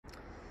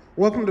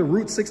Welcome to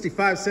Route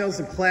 65 Sales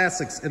and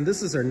Classics, and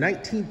this is our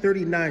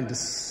 1939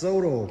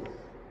 Desoto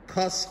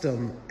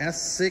Custom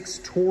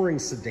S-6 Touring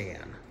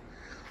Sedan.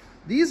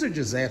 These are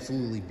just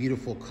absolutely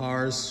beautiful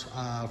cars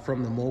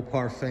from the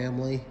Mopar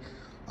family.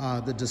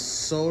 The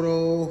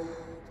Desoto,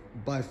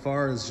 by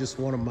far, is just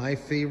one of my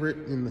favorite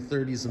in the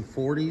 30s and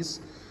 40s.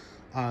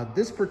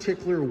 This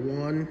particular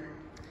one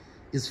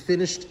is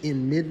finished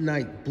in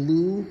midnight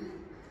blue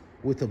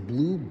with a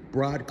blue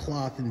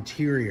broadcloth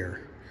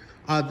interior.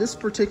 This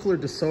particular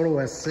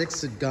Desoto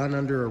S6 had gone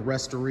under a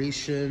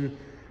restoration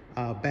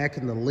back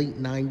in the late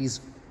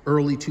 90s,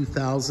 early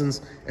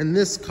 2000s, and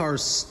this car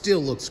still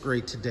looks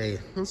great today.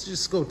 Let's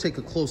just go take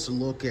a closer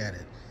look at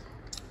it.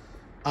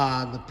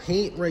 The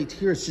paint right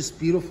here is just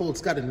beautiful.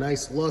 It's got a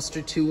nice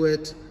luster to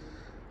it.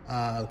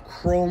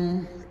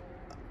 Chrome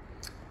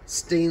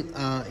stain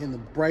and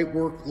the bright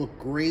work look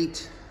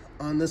great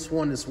on this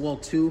one as well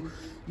too.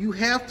 You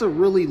have to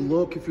really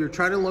look, if you're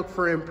trying to look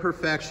for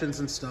imperfections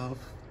and stuff,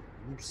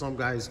 some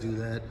guys do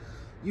that,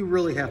 you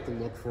really have to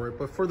look for it,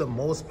 but for the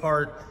most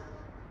part,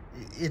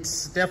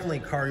 it's definitely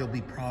a car you'll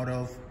be proud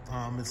of.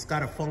 It's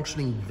got a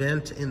functioning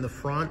vent in the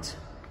front.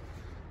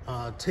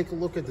 Take a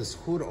look at this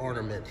hood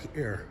ornament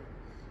here,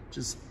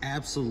 just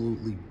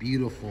absolutely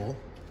beautiful.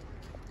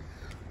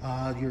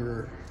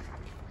 Your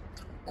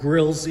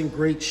grill's in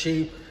great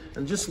shape,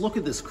 and just look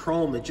at this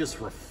chrome, it just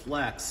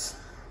reflects.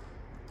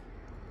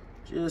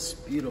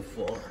 Just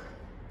beautiful.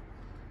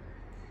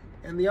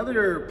 And the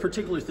other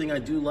particular thing I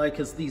do like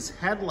is these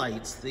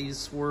headlights. They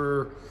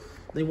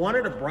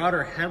wanted a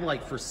broader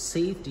headlight for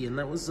safety, and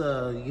that was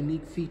a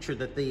unique feature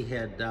that they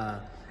had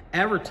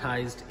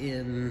advertised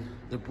in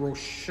the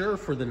brochure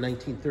for the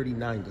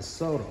 1939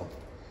 Desoto.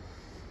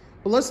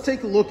 But let's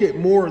take a look at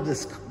more of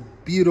this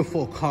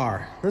beautiful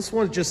car. This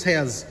one just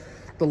has,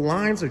 the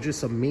lines are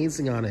just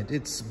amazing on it.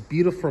 It's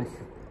beautiful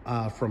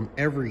from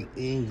every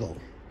angle.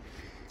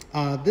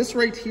 This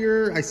right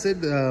here, I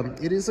said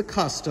it is a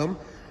custom.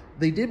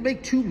 They did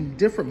make two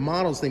different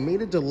models. They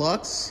made a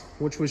deluxe,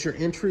 which was your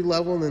entry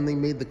level, and then they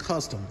made the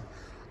custom.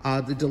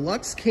 The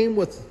deluxe came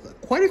with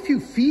quite a few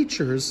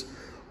features,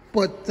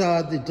 but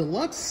the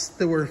deluxe,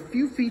 there were a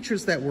few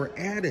features that were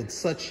added,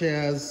 such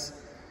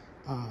as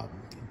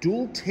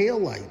dual tail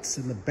lights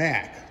in the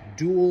back,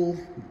 dual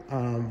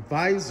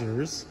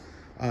visors,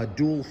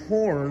 dual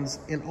horns,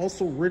 and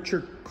also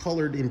richer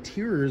colored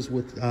interiors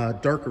with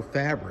darker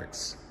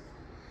fabrics.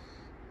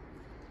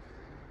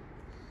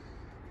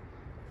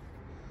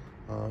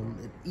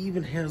 It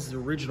even has the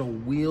original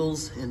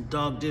wheels and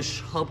dog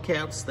dish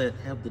hubcaps that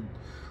have the,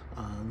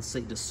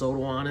 say,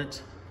 Desoto on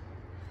it.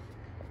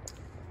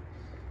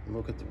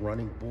 Look at the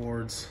running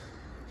boards.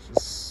 It's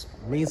just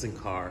amazing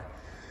car.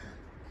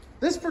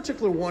 This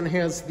particular one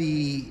has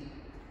the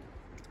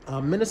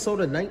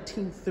Minnesota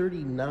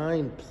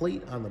 1939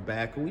 plate on the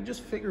back, and we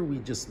just figure we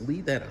just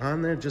leave that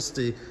on there just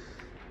to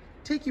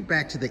take you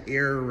back to the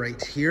era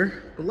right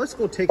here. But let's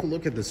go take a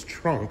look at this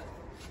trunk.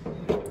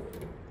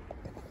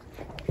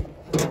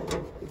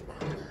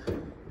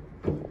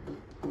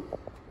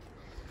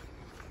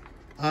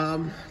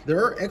 There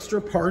are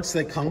extra parts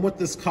that come with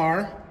this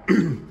car,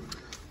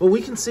 but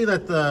we can see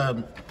that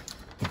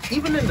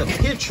even in the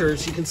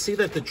pictures, you can see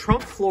that the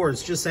trunk floor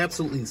is just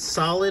absolutely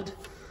solid.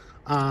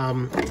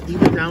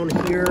 Even down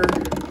here,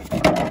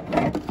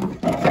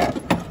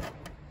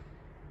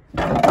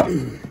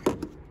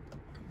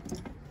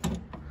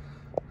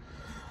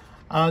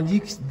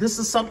 this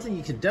is something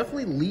you can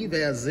definitely leave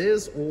as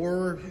is,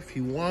 or if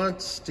you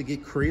want to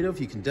get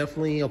creative, you can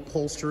definitely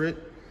upholster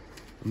it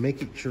and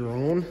make it your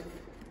own.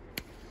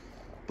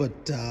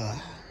 But,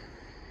 and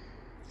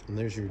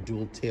there's your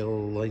dual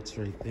tail lights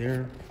right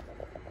there.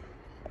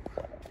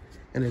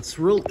 And it's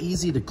real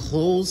easy to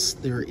close.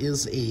 There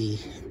is a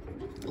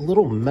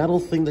little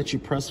metal thing that you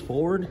press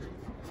forward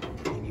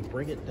and you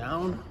bring it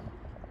down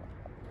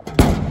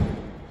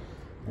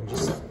and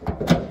just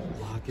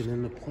lock it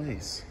into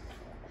place.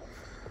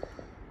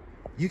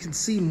 You can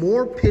see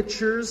more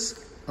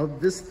pictures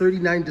of this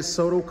 39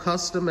 Desoto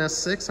Custom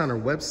S6 on our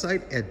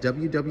website at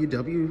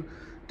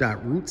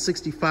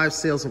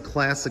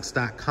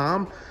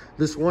www.route65salesandclassics.com.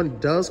 This one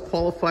does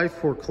qualify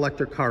for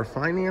collector car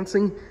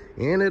financing,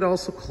 and it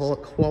also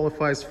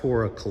qualifies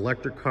for a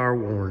collector car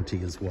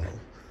warranty as well.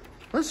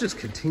 Let's just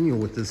continue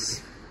with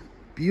this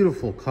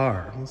beautiful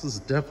car. This is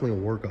definitely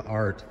a work of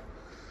art.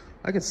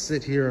 I could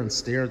sit here and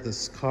stare at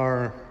this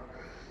car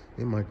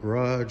in my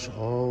garage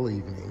all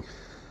evening.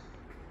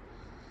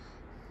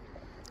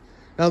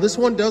 Now, this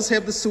one does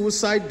have the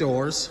suicide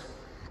doors.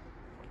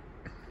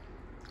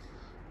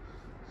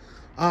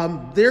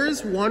 There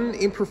is one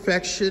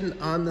imperfection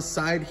on the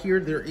side here.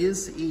 There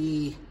is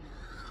a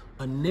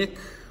nick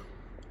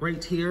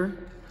right here.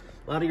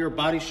 A lot of your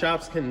body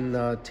shops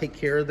can take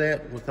care of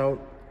that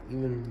without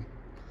even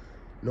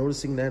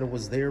noticing that it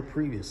was there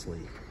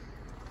previously.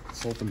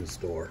 Let's open this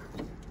door.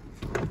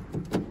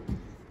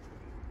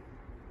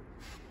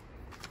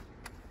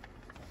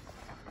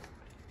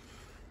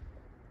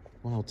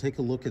 Well, take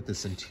a look at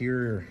this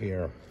interior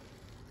here.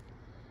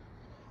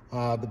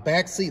 The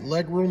back seat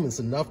leg room is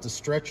enough to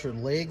stretch your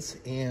legs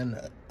and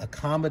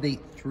accommodate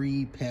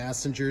 3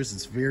 passengers.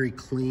 It's very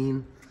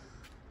clean.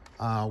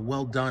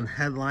 Well done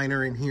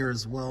headliner in here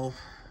as well.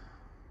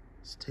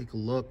 Let's take a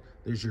look.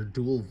 There's your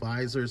dual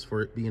visors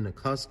for it being a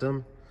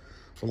custom.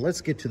 Well,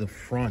 let's get to the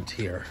front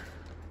here.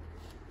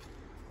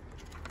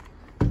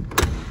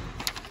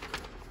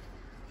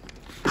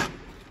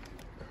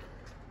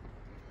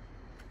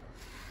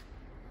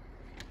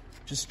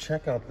 Just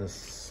check out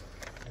this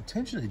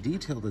attention to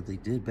detail that they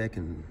did back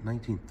in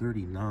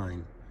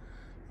 1939.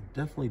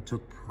 They definitely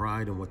took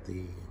pride in what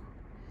they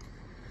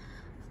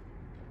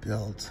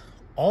built.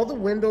 All the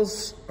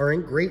windows are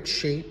in great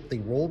shape. They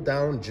roll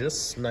down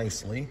just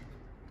nicely.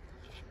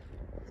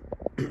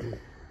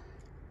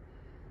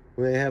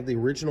 We have the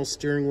original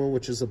steering wheel,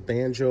 which is a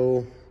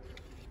banjo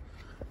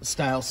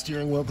style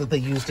steering wheel that they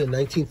used in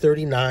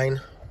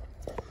 1939.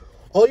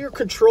 All your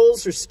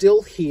controls are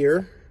still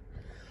here.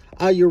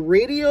 Your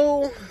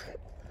radio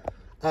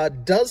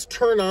does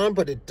turn on,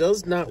 but it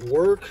does not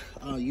work.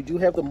 You do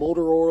have the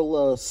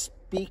Motorola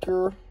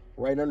speaker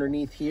right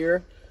underneath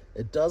here.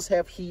 It does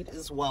have heat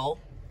as well.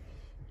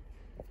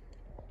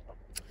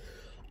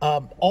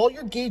 All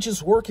your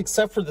gauges work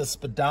except for the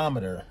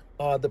speedometer.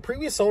 The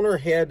previous owner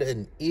had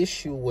an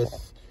issue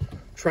with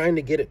trying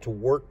to get it to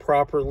work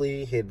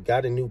properly. He had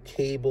got a new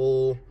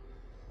cable,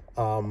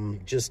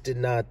 just did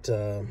not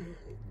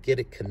get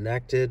it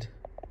connected.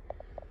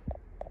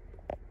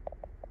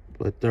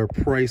 But their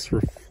price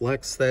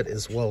reflects that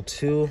as well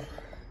too.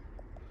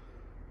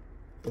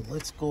 But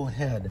let's go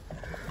ahead.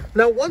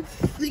 Now, one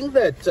thing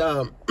that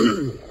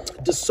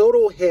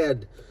Desoto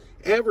had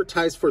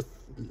advertised for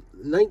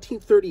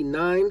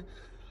 1939,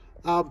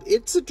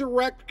 it's a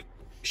direct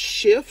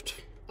shift.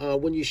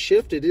 When you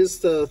shift, it is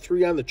the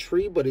 3 on the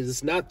tree, but it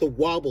is not the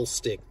wobble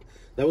stick.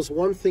 That was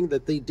one thing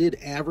that they did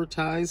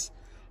advertise,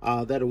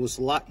 that it was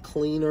a lot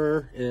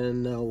cleaner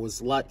and was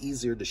a lot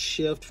easier to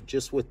shift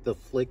just with the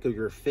flick of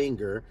your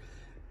finger.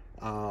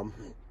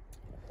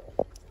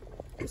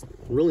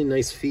 Really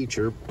nice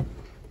feature.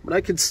 But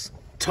I could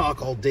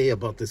talk all day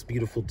about this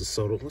beautiful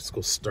Desoto. Let's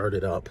go start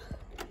it up.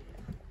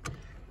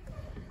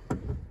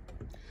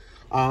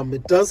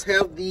 It does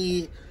have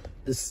the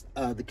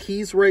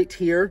keys right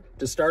here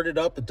to start it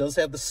up. It does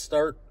have the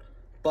start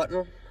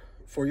button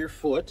for your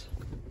foot.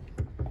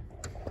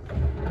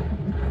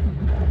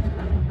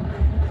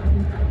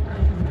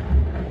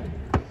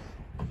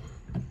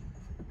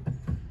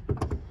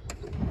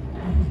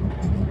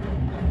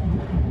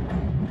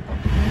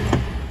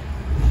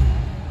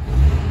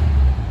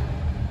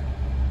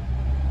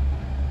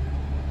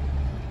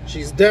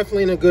 She's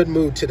definitely in a good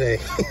mood today.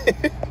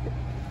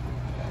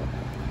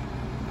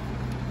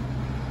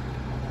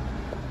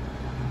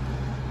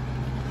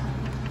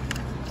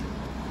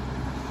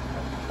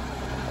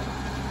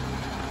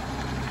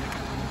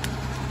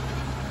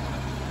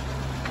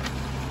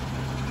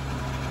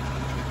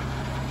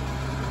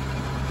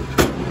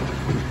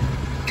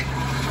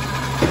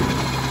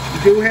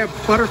 You do have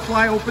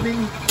butterfly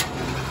opening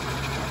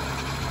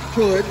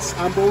hoods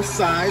on both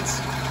sides.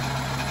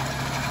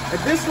 And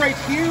this right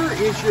here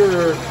is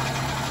your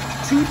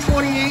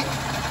 228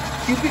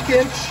 cubic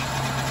inch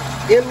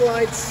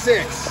inline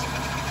 6.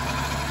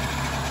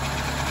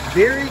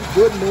 Very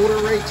good motor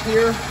right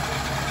here.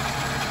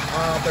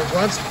 That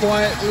runs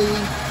quietly.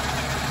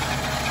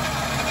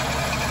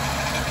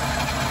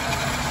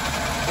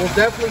 We'll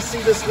definitely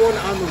see this one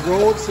on the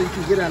road so you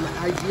can get an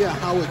idea of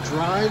how it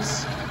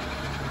drives.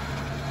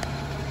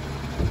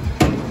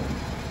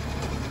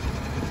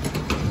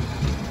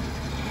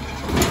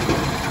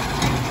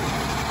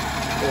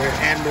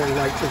 Add more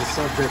light to the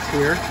subject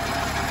here.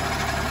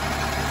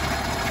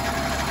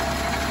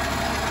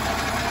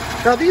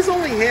 Now these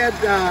only had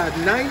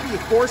 90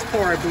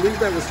 horsepower, I believe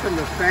that was from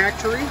the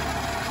factory.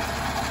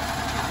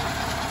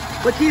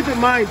 But keep in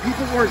mind,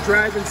 people weren't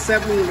driving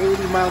 70 and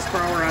 80 miles per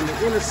hour on the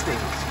interstate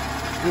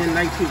in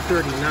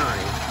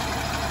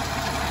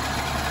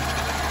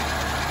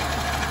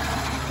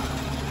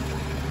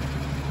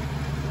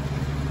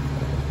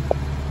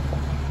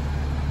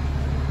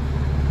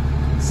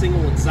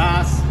Single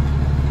exhaust.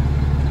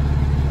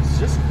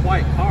 Just a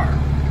quiet car.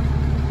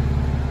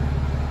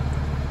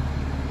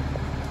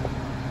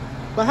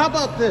 But how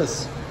about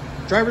this?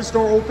 Driver's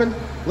door open.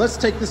 Let's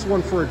take this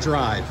one for a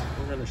drive.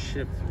 We're gonna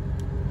shift.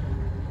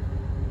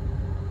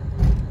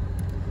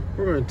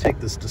 We're gonna take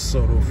this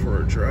Desoto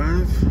for a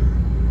drive.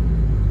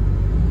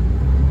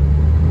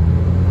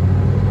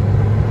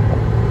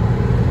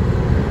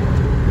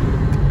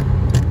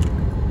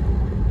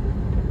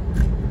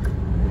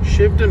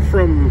 Shifting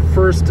from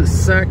first to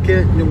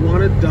second, you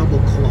want a double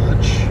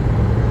clutch.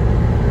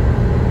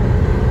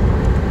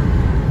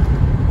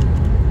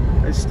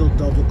 Still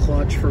double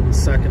clutch from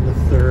second to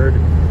third.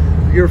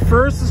 Your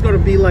first is going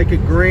to be like a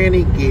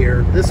granny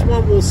gear. This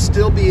one will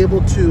still be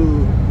able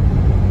to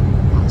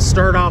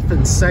start off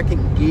in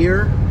second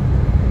gear,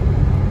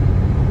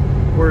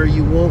 where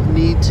you won't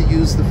need to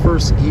use the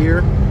first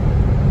gear.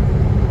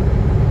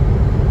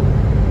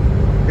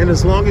 And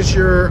as long as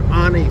you're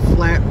on a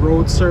flat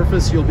road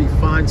surface, you'll be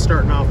fine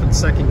starting off in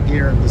second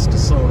gear in this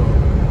Desoto.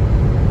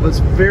 But it's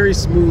very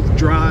smooth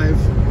drive.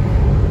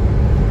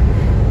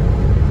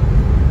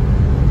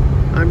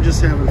 I'm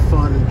just having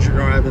fun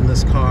driving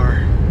this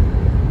car.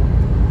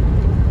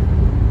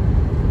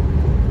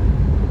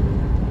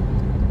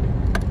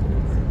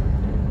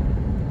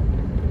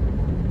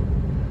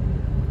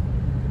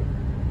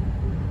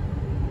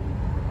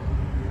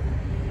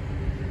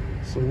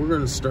 So we're going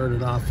to start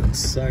it off in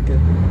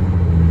second.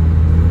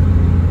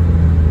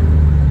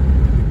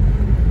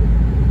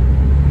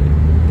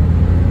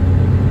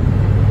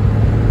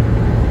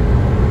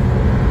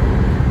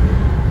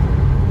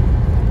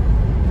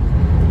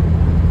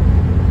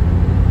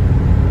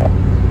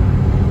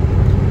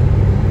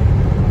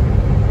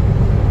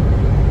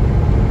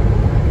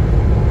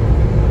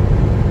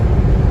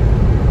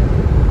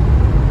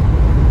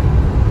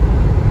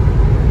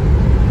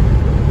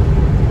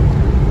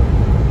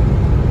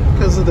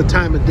 Of the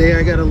time of day,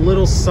 I got a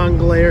little sun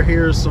glare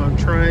here, so I'm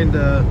trying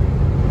to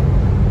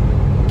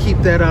keep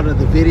that out of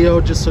the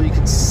video just so you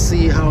can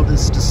see how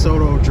this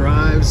Desoto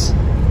drives.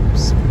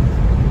 It's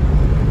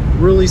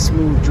really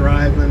smooth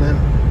driving it.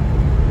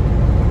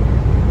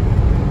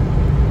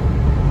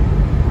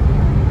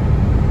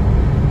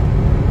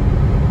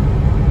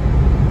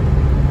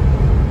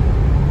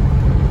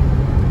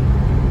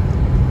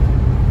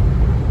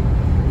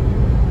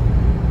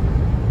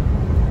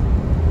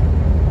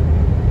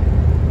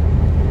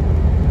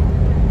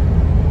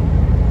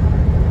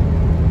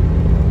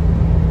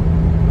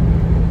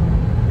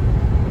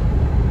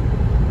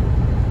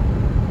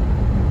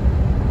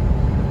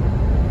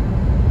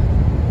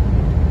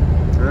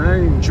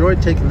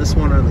 Enjoyed taking this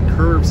one on the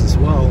curves as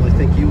well. I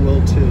think you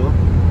will too.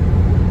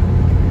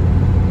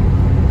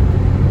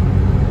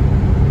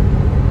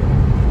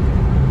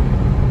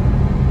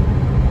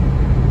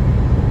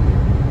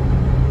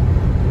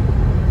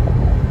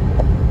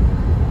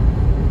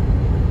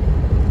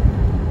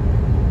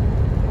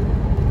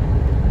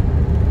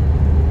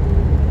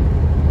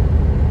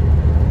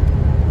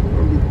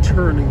 I'll be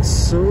turning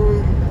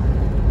soon.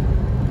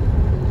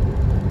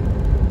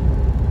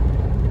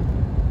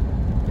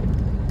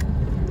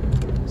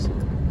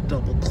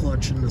 Double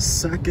clutch in a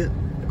second,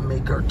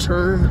 make our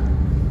turn.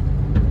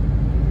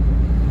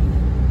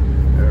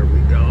 There we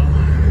go.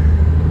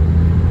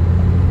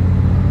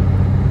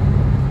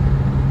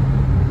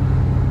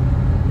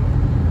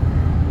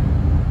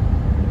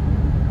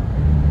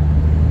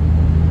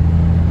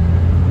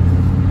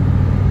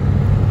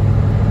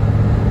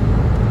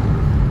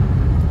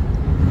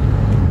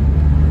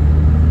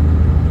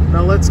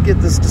 Now let's get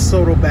this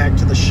Desoto back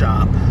to the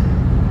shop.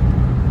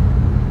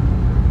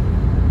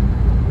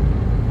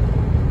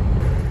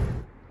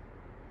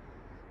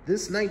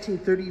 This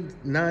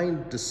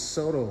 1939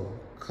 Desoto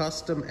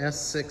custom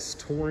S-6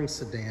 touring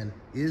sedan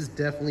is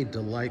definitely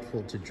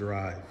delightful to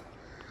drive.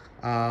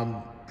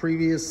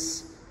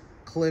 Previous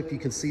clip, you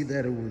can see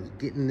that it was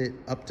getting it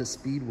up to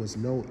speed was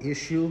no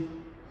issue.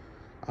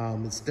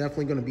 It's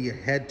definitely going to be a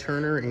head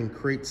turner and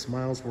create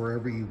smiles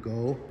wherever you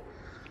go.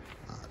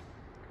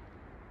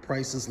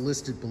 Price is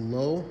listed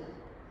below.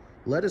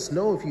 Let us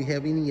know if you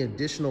have any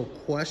additional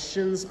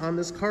questions on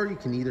this car. You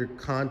can either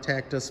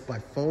contact us by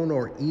phone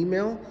or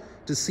email.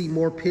 To see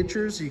more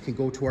pictures, you can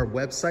go to our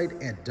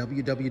website at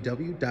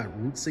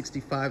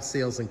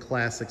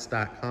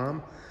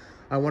www.route65salesandclassics.com.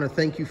 I want to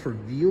thank you for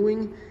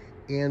viewing,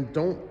 and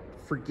don't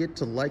forget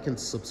to like and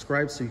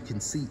subscribe so you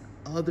can see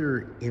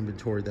other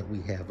inventory that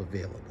we have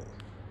available.